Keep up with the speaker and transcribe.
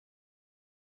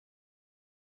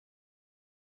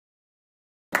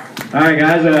All right,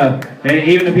 guys. And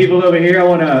even the people over here, I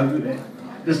want to.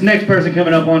 This next person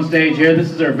coming up on stage here.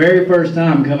 This is her very first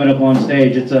time coming up on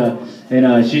stage. It's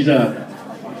and she's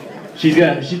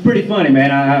pretty funny,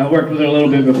 man. I worked with her a little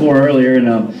bit before earlier,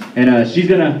 and she's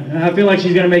gonna. I feel like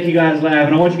she's gonna make you guys laugh,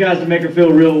 and I want you guys to make her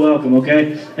feel real welcome.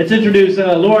 Okay? Let's introduce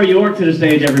Laura York to the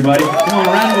stage, everybody. Come on,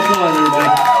 round of applause, everybody.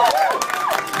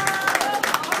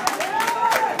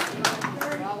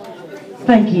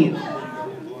 Thank you.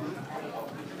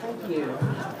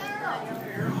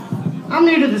 I'm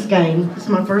new to this game. This is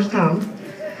my first time.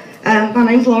 My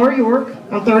name's Laura York.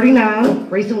 I'm 39,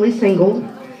 recently single.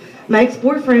 My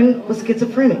ex-boyfriend was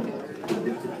schizophrenic.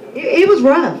 It was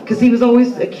rough because he was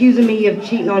always accusing me of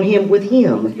cheating on him with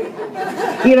him.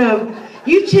 You know,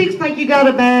 you chicks think you got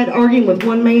a bad arguing with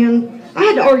one man. I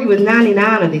had to argue with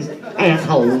 99 of these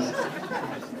assholes.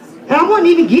 And I wasn't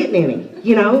even getting any,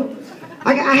 you know.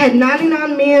 I had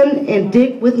 99 men and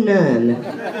dick with none.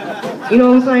 You know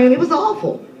what I'm saying? It was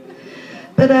awful.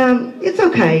 But it's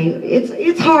okay.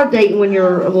 It's hard dating when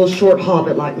you're a little short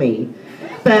hobbit like me.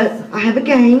 But I have a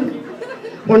gang.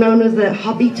 We're known as the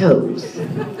Hobbitos.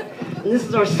 And this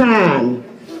is our sign.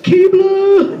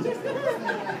 Keebler!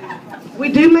 We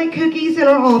do make cookies in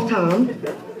our off time,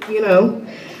 you know.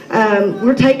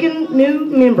 We're taking new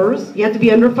members. You have to be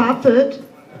under 5 foot,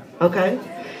 okay?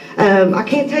 I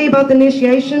can't tell you about the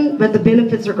initiation, but the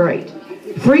benefits are great.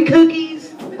 Free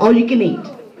cookies, all you can eat.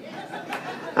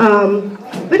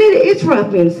 But it's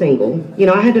rough being single. You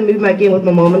know, I had to move back in with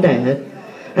my mom and dad.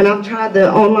 And I've tried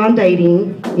the online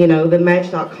dating, you know, the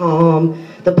Match.com,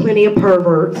 the Plenty of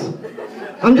Perverts.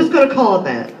 I'm just going to call it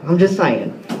that. I'm just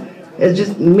saying. It's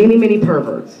just many, many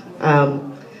perverts.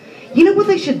 You know what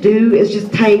they should do is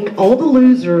just take all the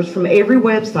losers from every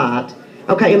website,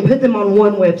 okay, and put them on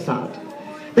one website.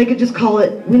 They could just call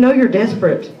it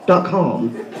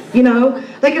WeKnowYou'reDesperate.com. You know,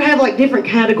 they could have like different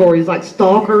categories like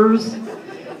stalkers,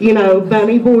 you know,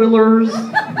 bunny boilers,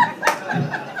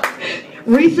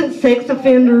 recent sex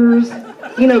offenders,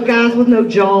 you know, guys with no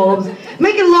jobs.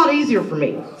 Make it a lot easier for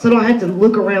me so I don't have to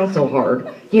look around so hard.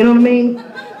 You know what I mean?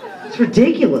 It's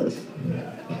ridiculous.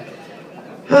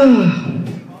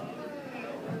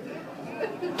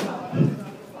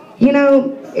 You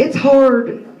know, it's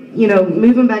hard, you know,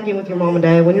 moving back in with your mom and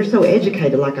dad when you're so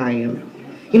educated like I am.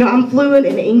 You know, I'm fluent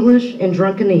in English and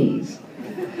Drunkenese.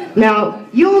 Now,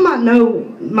 you all might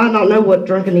not know what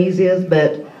Drunkenese is,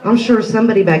 but I'm sure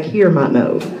somebody back here might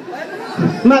know.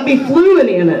 Might be fluent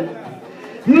in it.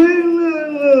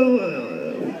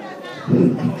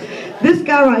 This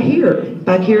guy right here,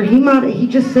 back here, he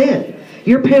just said,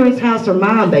 your parents' house or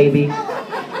mine, baby.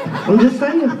 I'm just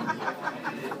saying.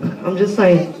 I'm just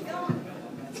saying.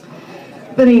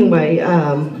 But anyway,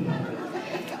 a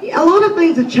lot of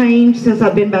things have changed since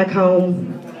I've been back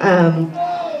home.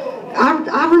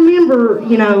 I remember,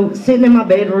 you know, sitting in my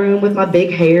bedroom with my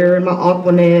big hair and my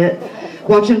Aquanet,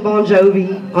 watching Bon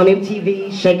Jovi on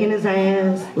MTV, shaking his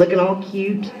ass, looking all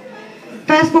cute.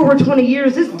 Fast forward 20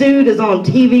 years, this dude is on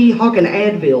TV hawking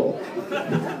Advil.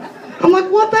 I'm like,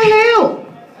 what the hell?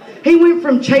 He went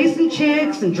from chasing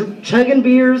chicks and chugging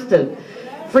beers to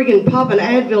freaking popping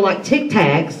Advil like Tic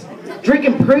Tacs,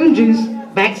 drinking prune juice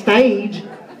backstage.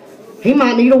 He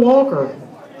might need a walker.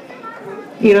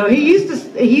 You know, he used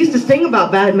to sing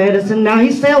about bad medicine. Now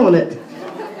he's selling it.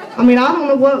 I mean, I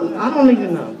don't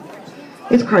even know.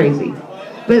 It's crazy.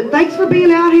 But thanks for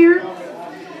being out here.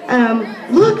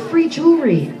 Look, free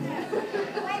jewelry.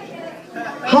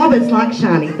 Hobbits like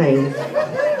shiny things.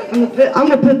 I'm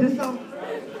gonna put this on.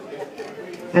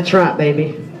 That's right,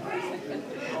 baby.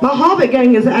 My Hobbit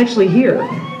gang is actually here.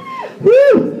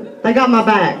 Woo! They got my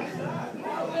back.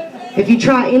 If you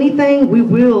try anything, we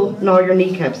will gnaw your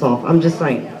kneecaps off. I'm just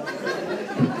saying.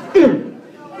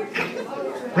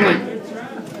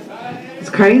 It's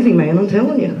crazy, man. I'm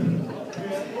telling you.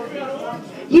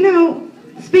 You know,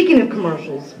 speaking of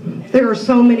commercials, there are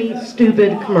so many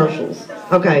stupid commercials.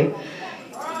 Okay.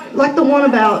 Like the one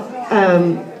about,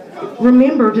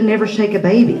 remember to never shake a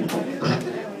baby.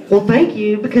 Well, thank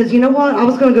you, because you know what? I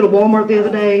was going to go to Walmart the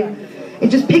other day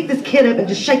and just pick this kid up and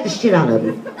just shake the shit out of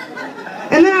him.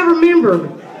 And then I remembered,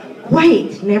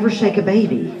 wait, never shake a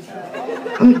baby.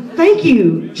 I mean, thank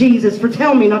you, Jesus, for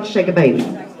telling me not to shake a baby.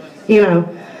 You know,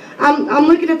 I'm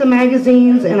looking at the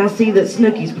magazines and I see that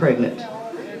Snooki's pregnant.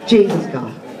 Jesus,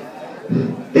 God.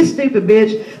 This stupid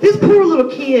bitch, this poor little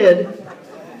kid,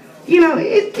 you know,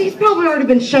 he's probably already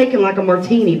been shaking like a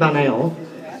martini by now.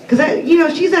 Because, you know,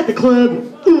 she's at the club,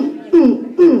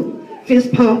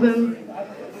 fist pumping.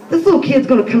 This little kid's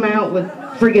going to come out with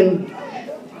friggin'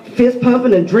 fist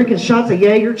pumping and drinking shots of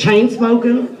Jaeger, chain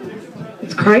smoking.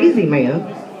 It's crazy, man.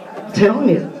 I'm telling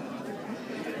you.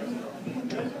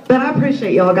 But I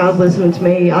appreciate y'all guys listening to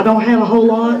me. I don't have a whole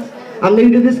lot. I'm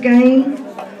new to this game.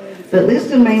 But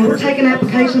listen, man, we're taking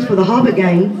applications for the Hobbit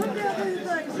game.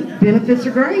 Benefits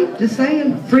are great. Just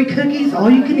saying. Free cookies,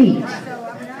 all you can eat.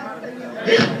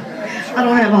 I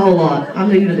don't have a whole lot. I'm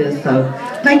new to this, so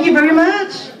thank you very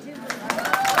much.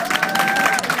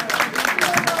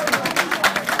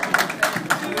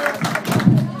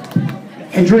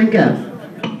 And drink up.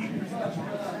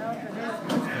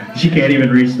 She can't even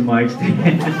reach the mic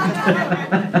stand.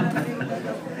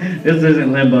 This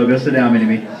isn't limbo. Go sit down,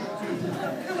 Mini-Me.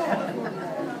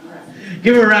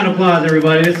 Give her a round of applause,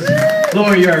 everybody. This is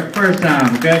Laura, your first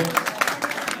time, okay?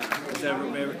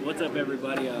 What's up,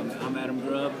 everybody? I'm Adam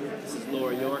Grubb. This is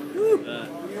Laura York. Do a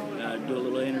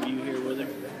little interview here with her.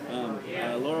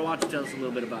 Laura, why don't you tell us a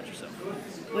little bit about yourself?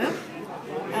 Well,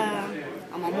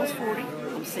 I'm almost 40.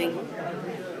 I'm single.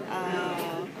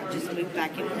 I just moved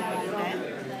back in with my mom and dad.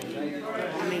 I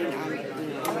mean,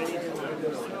 I'm ready to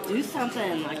do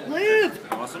something, like live.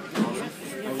 Awesome.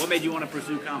 What made you want to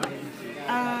pursue comedy?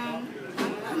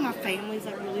 My family's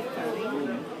like really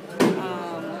funny.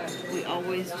 We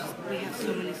have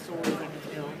so many stories I can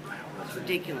tell. It's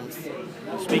ridiculous.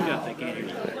 Speak up, they can't hear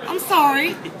you. I'm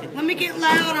sorry. Let me get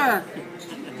louder.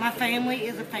 My family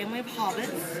is a family of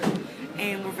hobbits,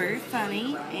 and we're very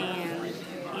funny, and,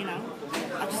 you know,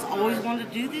 I just always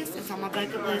wanted to do this. It's on my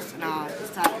bucket list, and I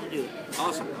decided to do it.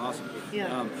 Awesome.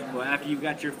 Yeah. Well, after you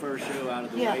got your first show out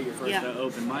of the way, your first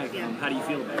open mic, how do you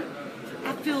feel about it?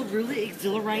 I feel really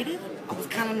exhilarated. I was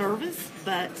kind of nervous,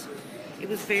 but it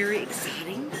was very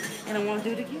exciting, and I want to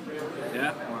do it again.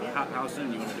 Yeah? Well, how soon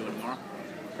do you want to do it tomorrow?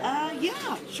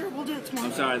 Yeah, sure, we'll do it tomorrow.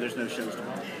 I'm sorry, there's no shows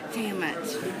tomorrow. Damn it.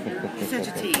 Such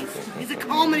a tease. He's a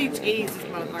comedy tease, this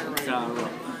motherfucker right now.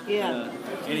 Yeah.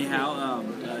 Anyhow,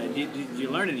 did you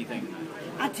learn anything?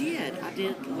 I did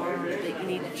learn that you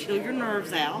need to chill your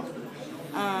nerves out.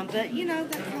 But, you know,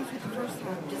 that comes with the first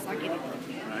time, just like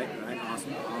anything. Right,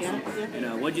 awesome. Yeah.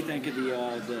 And what'd you think of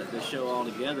the show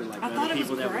altogether? Like I thought it was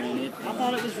people that were in great. it? I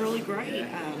thought it was really great.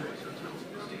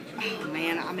 Oh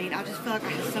man, I mean, I just feel like I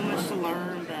had so much to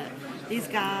learn, but these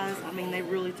guys, I mean, they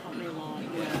really taught me a lot.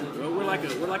 You know? Well, we're like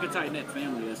a tight knit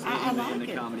family. In the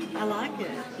comedy business. I like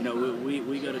it. You know,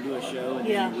 we go to do a show and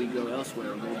then we go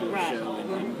elsewhere and we'll do a show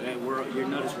and you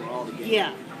notice we're all together.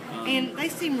 Yeah, and they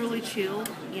seem really chill.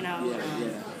 You know.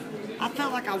 Yeah. I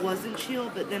felt like I wasn't chill,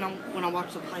 but then when I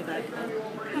watched the playback,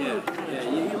 you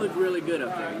look really good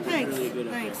up there. Thanks. Really good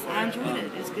up Thanks. there. I enjoyed it.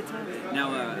 It was a good time.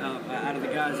 Now, out of the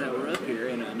guys that were up here,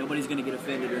 and nobody's going to get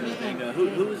offended or anything,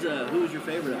 who's your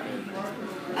favorite up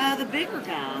there? The bigger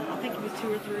guy. I think it was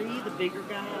 2 or 3. The bigger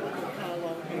guy with the kind of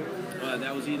long hair.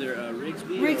 That was either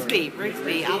Rigsby.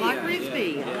 Rigsby. I like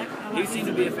Rigsby. Yeah. I like He seemed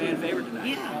to be a fan favorite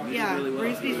tonight. Yeah. Really well.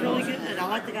 Rigsby's really good. I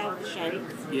like the guy with the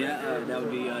shades. Yeah, that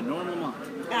would be Norman Lamont.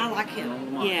 I like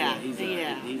him. Yeah.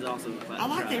 He's also. I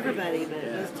liked everybody, but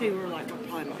those 2 were like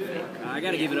probably my favorite. I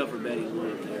got to give it up for Betty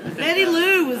Lou up there. Betty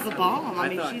Lou was the bomb. I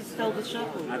mean, she stole the show.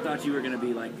 I thought you were going to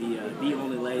be like the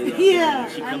only lady. Yeah,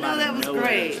 she I come know out that of was nowhere,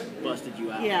 great. Busted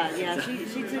you out. Yeah.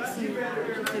 She took some heat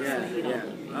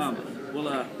on it.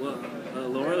 Well,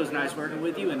 Laura, it was nice working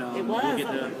with you, and it was.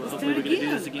 hopefully we're going to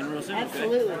do this again real soon.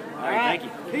 Absolutely. Okay? All right, thank you.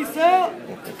 Peace out.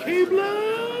 Keep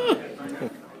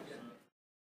love.